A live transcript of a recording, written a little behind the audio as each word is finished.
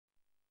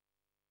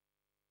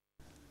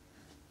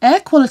Air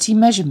quality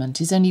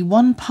measurement is only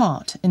one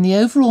part in the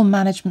overall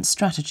management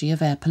strategy of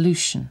air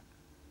pollution.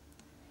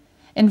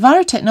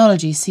 Enviro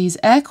technology sees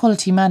air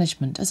quality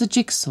management as a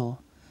jigsaw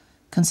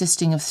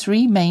consisting of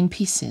three main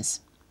pieces: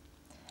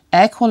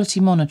 air quality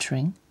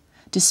monitoring,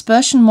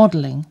 dispersion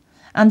modelling,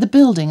 and the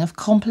building of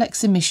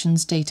complex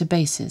emissions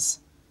databases.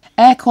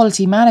 Air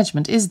quality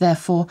management is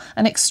therefore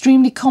an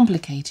extremely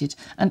complicated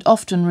and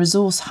often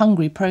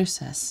resource-hungry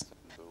process.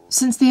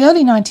 Since the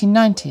early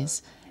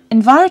 1990s,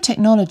 Enviro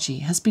technology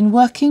has been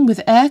working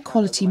with air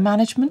quality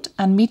management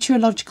and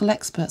meteorological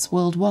experts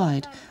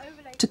worldwide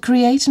to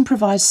create and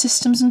provide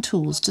systems and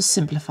tools to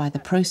simplify the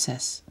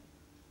process.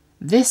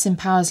 This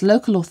empowers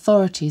local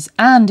authorities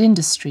and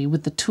industry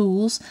with the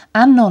tools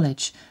and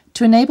knowledge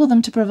to enable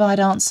them to provide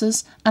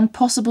answers and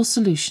possible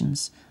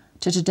solutions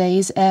to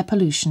today's air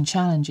pollution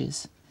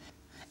challenges.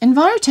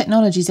 Enviro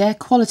Technology's air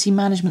quality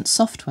management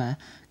software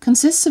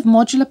consists of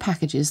modular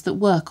packages that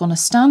work on a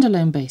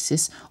standalone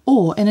basis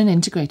or in an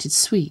integrated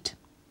suite.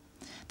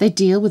 They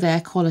deal with air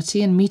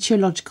quality and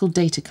meteorological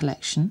data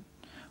collection,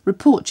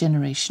 report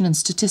generation and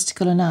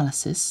statistical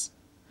analysis,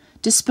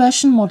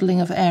 dispersion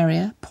modelling of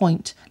area,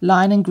 point,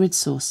 line and grid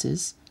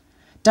sources,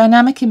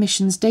 dynamic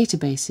emissions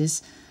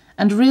databases,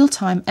 and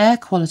real-time air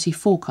quality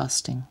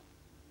forecasting.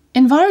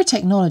 Enviro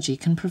technology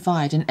can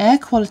provide an air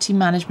quality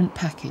management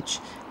package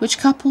which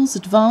couples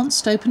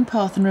advanced open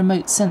path and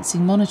remote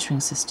sensing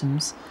monitoring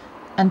systems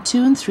and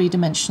 2- and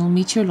 3-dimensional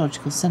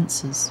meteorological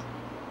sensors.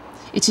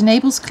 It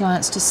enables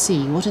clients to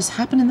see what has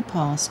happened in the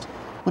past,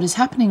 what is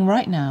happening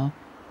right now,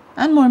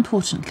 and more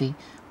importantly,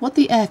 what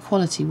the air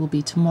quality will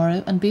be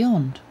tomorrow and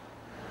beyond.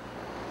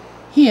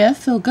 Here,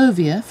 Phil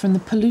Govia from the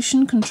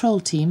Pollution Control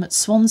Team at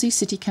Swansea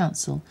City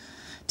Council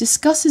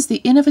discusses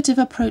the innovative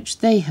approach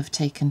they have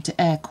taken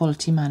to air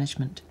quality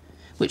management,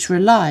 which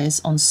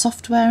relies on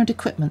software and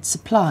equipment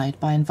supplied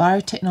by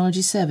Enviro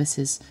Technology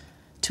Services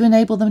to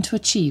enable them to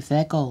achieve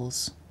their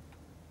goals.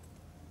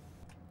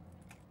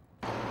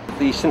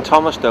 The St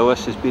Thomas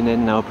Dowis has been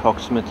in now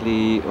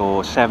approximately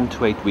 7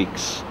 to 8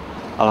 weeks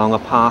along a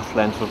path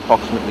length of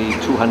approximately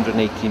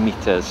 280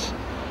 metres.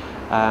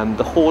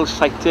 The whole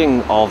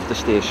siting of the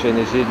station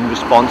is in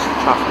response to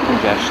traffic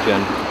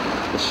congestion.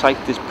 The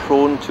site is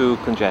prone to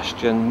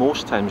congestion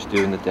most times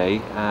during the day,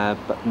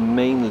 but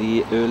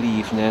mainly early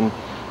evening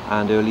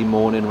and early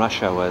morning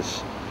rush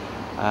hours.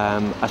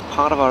 As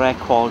part of our air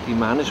quality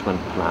management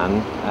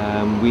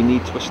plan, we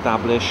need to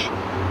establish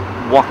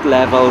what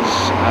levels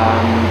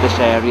this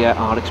area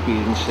are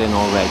experiencing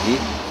already,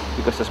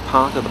 because as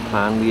part of the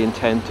plan we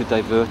intend to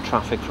divert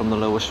traffic from the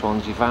lower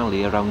Swansea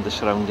Valley around the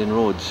surrounding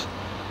roads.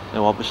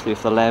 Now obviously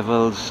if the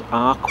levels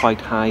are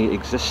quite high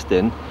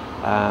existing,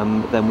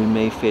 then we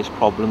may face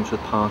problems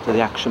with part of the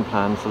action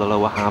plan for the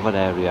lower Harvard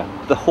area.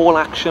 The whole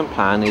action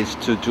plan is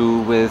to do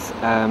with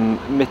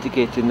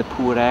mitigating the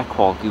poor air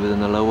quality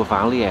within the lower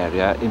valley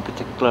area, in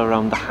particular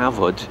around the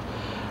Harvard,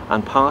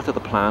 and part of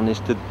the plan is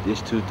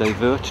to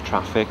divert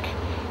traffic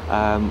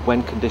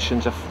when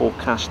conditions are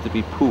forecast to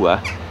be poor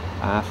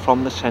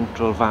from the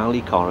Central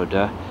Valley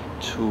corridor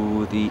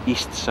to the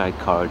east side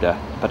corridor.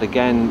 But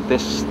again,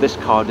 this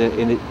corridor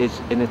is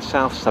in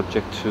itself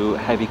subject to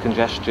heavy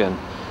congestion.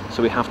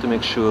 So we have to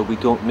make sure we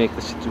don't make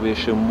the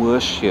situation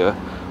worse here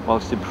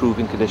whilst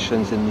improving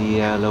conditions in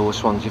the lower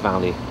Swansea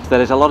Valley. There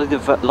is a lot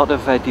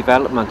of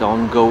development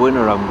ongoing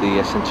around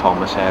the St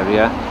Thomas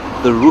area.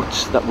 The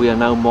route that we are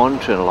now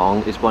monitoring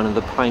along is one of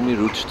the primary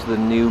routes to the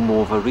new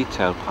Morva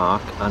Retail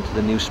Park and to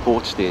the new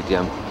sports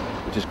stadium,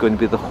 which is going to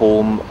be the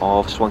home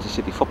of Swansea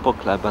City Football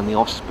Club and the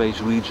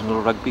Ospreys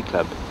Regional Rugby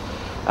Club.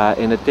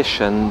 In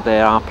addition,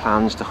 there are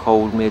plans to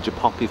hold major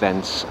pop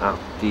events at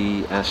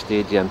the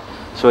stadium.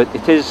 So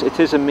it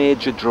is a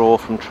major draw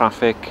from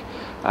traffic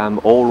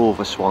all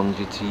over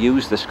Swansea to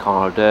use this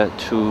corridor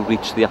to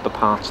reach the upper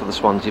parts of the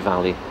Swansea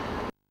Valley.